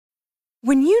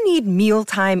When you need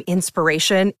mealtime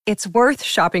inspiration, it's worth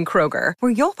shopping Kroger,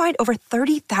 where you'll find over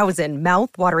 30,000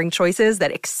 mouth-watering choices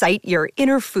that excite your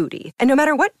inner foodie. And no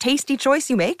matter what tasty choice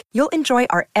you make, you'll enjoy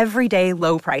our everyday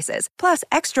low prices, plus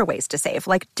extra ways to save,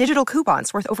 like digital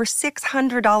coupons worth over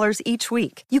 $600 each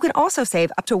week. You can also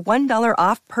save up to $1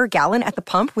 off per gallon at the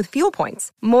pump with fuel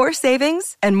points. More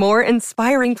savings and more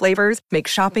inspiring flavors make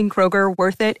shopping Kroger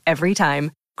worth it every time.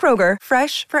 Kroger,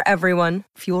 fresh for everyone.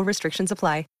 Fuel restrictions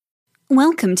apply.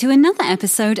 Welcome to another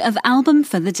episode of Album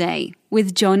for the Day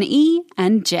with John E.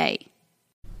 and Jay.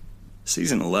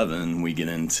 Season 11, we get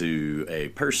into a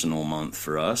personal month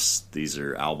for us. These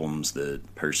are albums that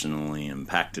personally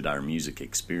impacted our music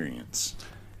experience.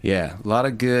 Yeah, a lot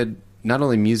of good, not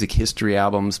only music history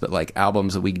albums, but like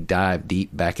albums that we dive deep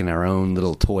back in our own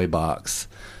little toy box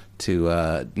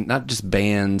to not just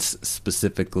bands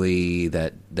specifically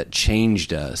that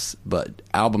changed us, but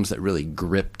albums that really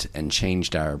gripped and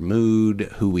changed our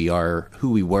mood, who we are,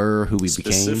 who we were, who we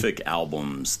became. Specific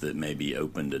albums that maybe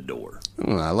opened a door.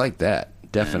 I like that,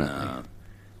 definitely.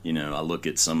 And, I look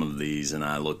at some of these and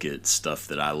I look at stuff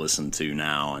that I listen to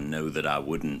now and know that I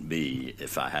wouldn't be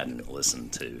if I hadn't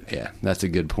listened to. Yeah, that's a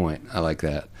good point. I like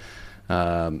that.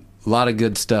 A lot of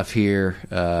good stuff here.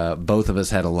 Both of us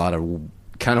had a lot of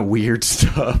kind of weird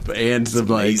stuff and some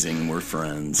amazing we're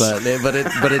friends, but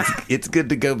it's good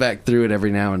to go back through it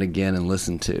every now and again and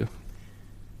listen to.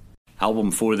 Album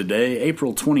for the day,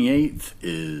 April 28th,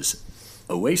 is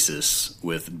Oasis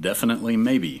with Definitely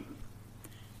Maybe.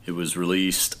 It was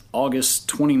released August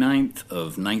 29th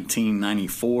of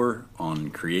 1994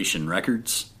 on Creation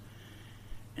Records,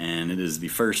 and it is the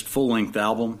first full-length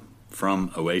album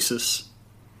from Oasis.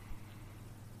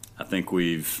 I think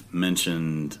we've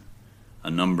mentioned a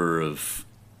number of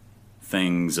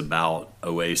things about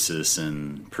Oasis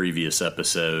in previous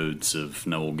episodes of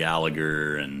Noel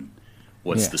Gallagher and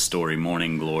What's the Story,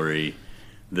 Morning Glory.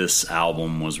 This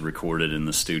album was recorded in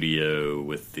the studio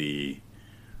with the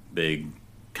big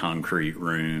concrete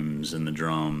rooms and the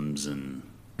drums. And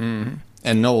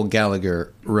Noel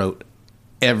Gallagher wrote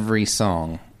every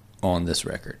song on this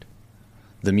record.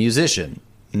 The musician,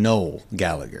 Noel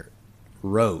Gallagher,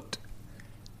 wrote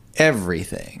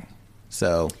everything.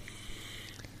 So,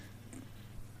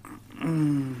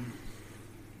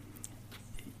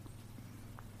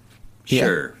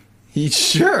 sure.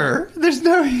 Sure. There's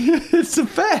no, it's a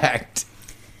fact.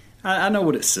 I know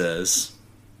what it says.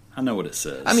 I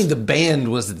mean, the band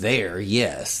was there,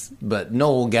 yes, but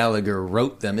Noel Gallagher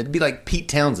wrote them. It'd be like Pete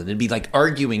Townsend. It'd be like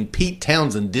arguing Pete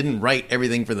Townsend didn't write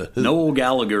everything for the Who. Noel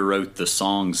Gallagher wrote the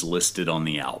songs listed on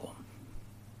the album.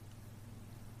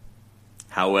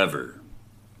 However,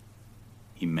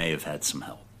 he may have had some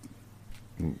help.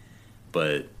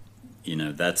 But,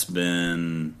 that's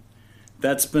been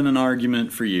an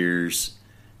argument for years.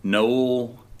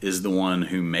 Noel is the one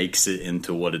who makes it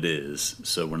into what it is,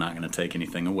 so we're not going to take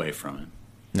anything away from it.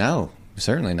 No,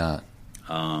 certainly not.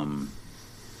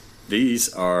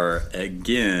 These are,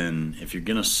 again, if you're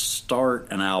going to start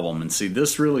an album, and see,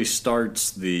 this really starts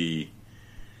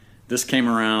this came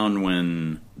around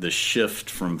when the shift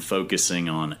from focusing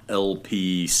on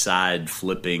LP side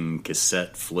flipping,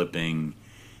 cassette flipping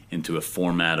into a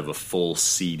format of a full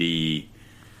CD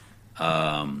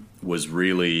was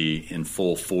really in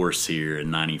full force here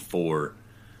in 94.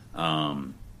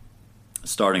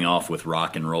 Starting off with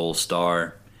Rock and Roll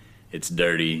Star. It's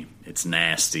dirty, it's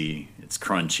nasty, it's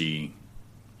crunchy,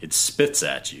 it spits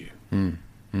at you.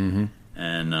 Mm-hmm.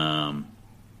 And,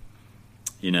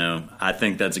 I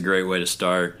think that's a great way to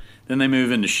start. Then they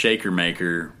move into Shaker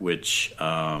Maker, which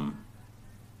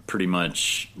pretty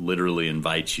much literally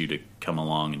invites you to come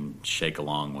along and shake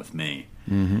along with me.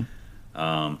 Mm-hmm.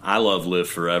 I love Live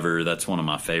Forever. That's one of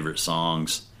my favorite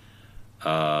songs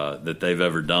that they've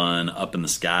ever done. Up in the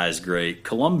Sky is great.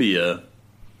 Columbia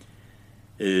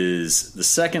is the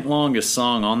second longest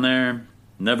song on there.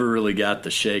 Never really got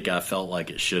the shake I felt like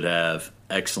it should have.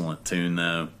 Excellent tune,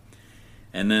 though.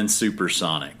 And then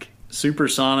Supersonic.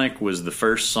 Supersonic was the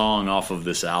first song off of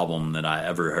this album that I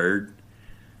ever heard.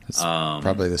 It's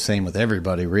probably the same with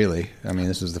everybody, really. I mean,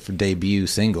 this was the debut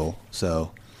single,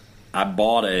 so... I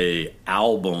bought a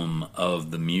album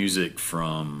of the music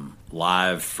from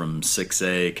live from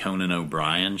 6A Conan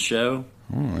O'Brien show.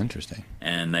 Oh, interesting.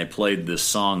 And they played this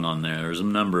song on there. There's a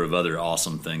number of other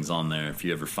awesome things on there. If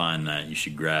you ever find that, you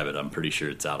should grab it. I'm pretty sure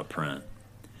it's out of print.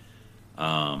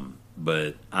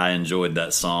 But I enjoyed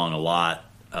that song a lot.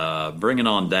 Bring It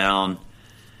On Down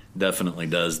definitely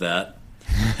does that.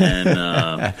 And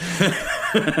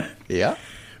yeah.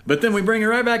 But then we bring it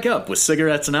right back up with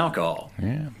Cigarettes and Alcohol.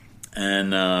 Yeah.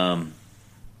 And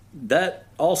that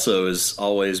also has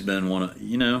always been one of,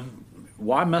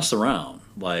 why mess around?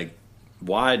 Like,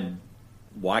 why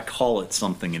call it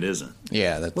something it isn't?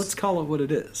 Yeah, let's call it what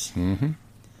it is. Mm-hmm.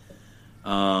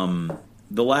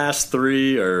 The last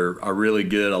three are really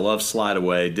good. I love Slide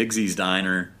Away. Digsy's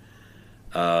Diner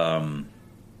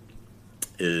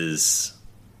is,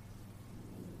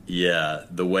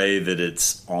 the way that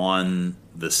it's on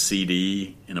the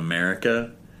CD in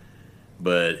America,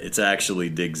 but it's actually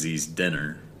Digsy's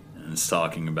Dinner, and it's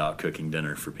talking about cooking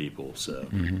dinner for people. So,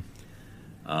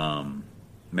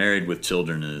 Married with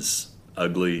Children is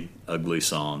ugly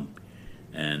song,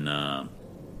 and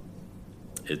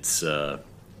it's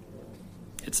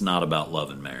not about love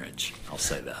and marriage. I'll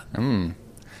say that.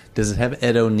 Does it have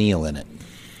Ed O'Neill in it?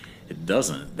 It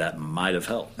doesn't. That might have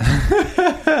helped.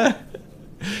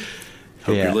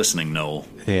 Hope you're listening, Noel.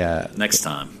 Yeah. Next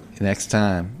time.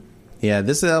 Yeah,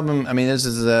 this album, I mean, this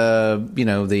is, the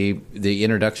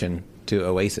introduction to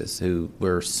Oasis, who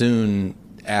were soon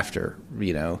after,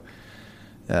 one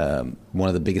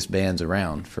of the biggest bands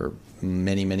around for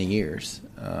many, many years.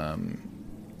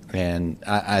 And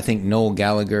I think Noel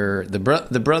Gallagher, the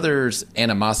brothers'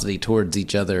 animosity towards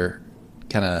each other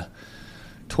kind of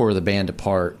tore the band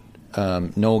apart.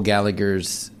 Noel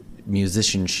Gallagher's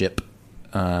musicianship,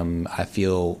 I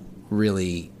feel,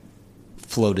 really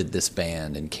floated this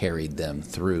band and carried them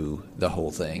through the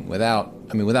whole thing.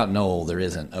 Without Noel, there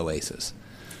isn't Oasis.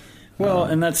 Well,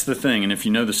 and that's the thing. And if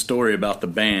you know the story about the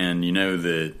band, you know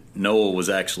that Noel was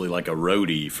actually like a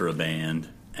roadie for a band,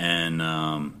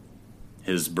 and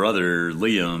his brother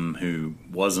Liam, who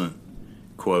wasn't,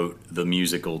 quote, the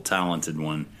musical talented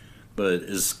one, but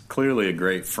is clearly a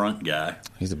great front guy.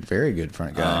 He's a very good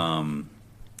front guy.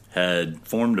 Had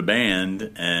formed a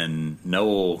band, and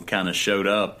Noel kind of showed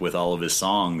up with all of his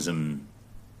songs and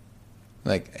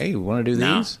like, hey, you want to do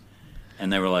these?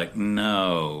 And they were like,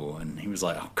 no. And he was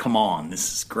like, oh, come on,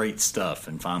 this is great stuff.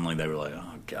 And finally they were like,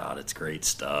 oh, God, it's great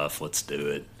stuff. Let's do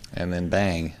it. And then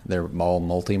bang, they're all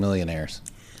multimillionaires.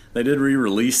 They did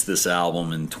re-release this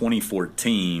album in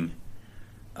 2014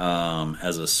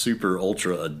 as a super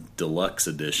ultra deluxe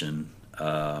edition.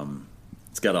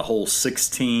 It's got a whole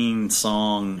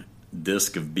 16-song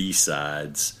disc of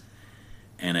B-sides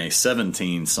and a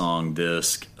 17-song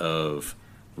disc of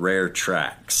rare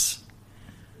tracks.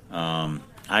 I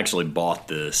actually bought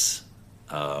this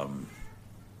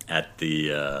at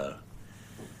the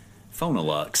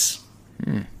Phonolux.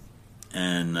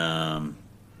 And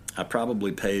I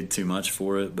probably paid too much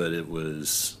for it, but it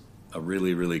was a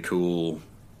really, really cool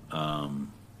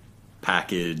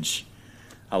package.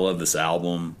 I love this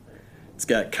album. It's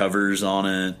got covers on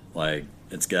it. Like,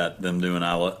 it's got them doing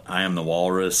I Am the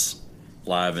Walrus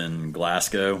live in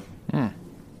Glasgow.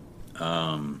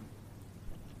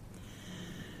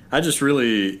 I just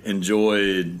really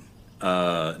enjoyed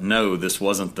no, this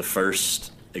wasn't the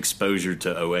first exposure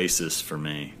to Oasis for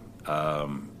me.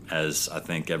 As I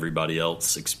think everybody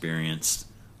else experienced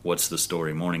What's the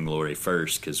Story, Morning Glory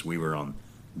first, because we were on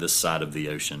this side of the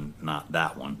ocean, not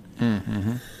that one.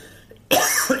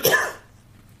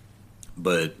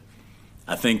 But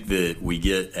I think that we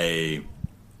get a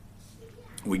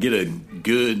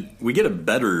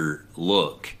better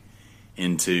look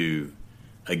into,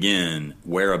 again,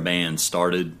 where a band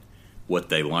started, what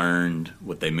they learned,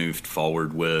 what they moved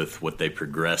forward with, what they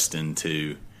progressed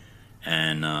into.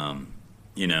 And,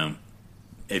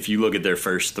 if you look at their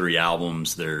first three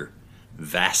albums, they're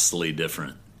vastly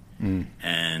different.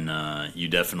 And you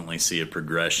definitely see a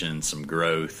progression, some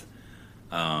growth.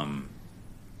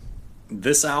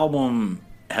 This album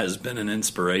has been an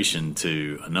inspiration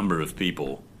to a number of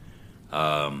people.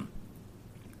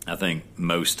 I think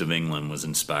most of England was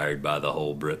inspired by the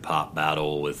whole Britpop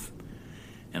battle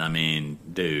and I mean,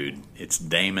 dude, it's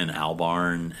Damon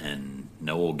Albarn and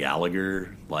Noel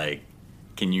Gallagher. Like,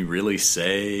 can you really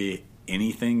say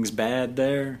anything's bad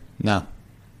there? No.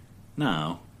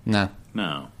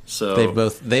 So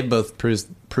they've both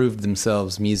proved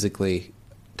themselves musically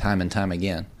time and time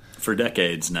again. For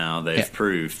decades now, they've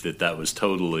proved that was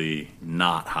totally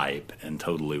not hype and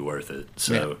totally worth it.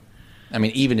 So, I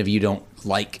mean, even if you don't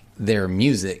like their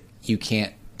music, you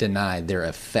can't deny their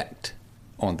effect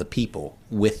on the people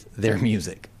with their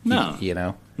music. No,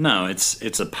 no,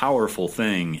 it's a powerful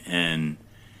thing, and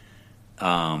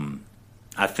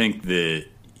I think that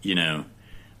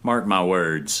mark my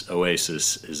words,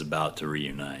 Oasis is about to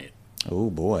reunite.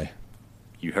 Oh boy,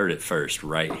 you heard it first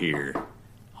right here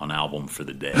on Album for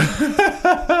the Day.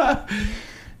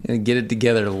 Get it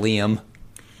together, Liam.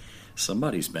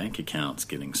 Somebody's bank account's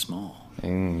getting small.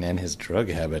 And his drug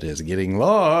habit is getting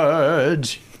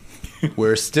large.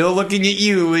 We're still looking at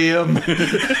you, Liam.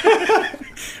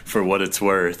 For what it's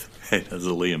worth. Hey, that's a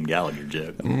Liam Gallagher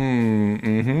joke.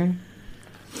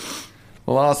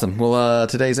 Well, awesome. Well,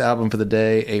 today's album for the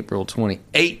day, April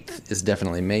 28th, is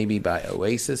Definitely Maybe by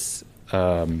Oasis.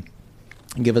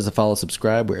 Give us a follow,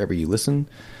 subscribe wherever you listen.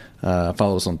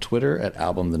 Follow us on Twitter at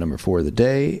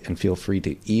album4theday, and feel free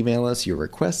to email us your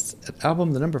requests at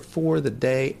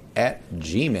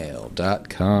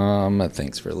album4theday@gmail.com.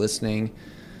 Thanks for listening,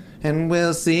 and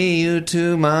we'll see you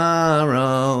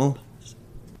tomorrow.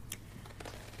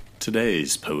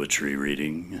 Today's poetry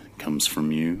reading comes from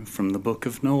the book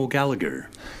of Noel Gallagher.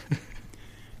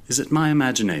 Is it my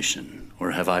imagination,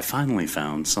 or have I finally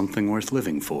found something worth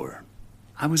living for?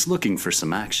 I was looking for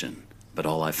some action, but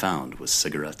all I found was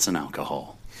cigarettes and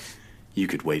alcohol. You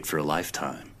could wait for a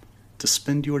lifetime to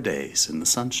spend your days in the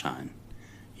sunshine.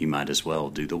 You might as well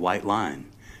do the white line,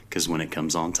 'cause when it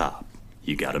comes on top,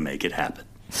 you gotta make it happen.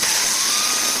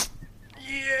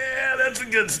 Yeah, that's the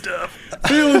good stuff.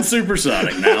 Feeling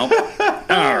supersonic now.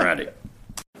 Alrighty.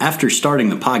 After starting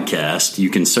the podcast, you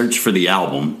can search for the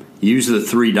album, use the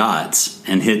 3 dots,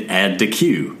 and hit add to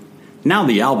queue. Now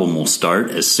the album will start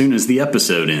as soon as the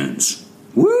episode ends.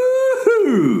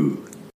 Woohoo!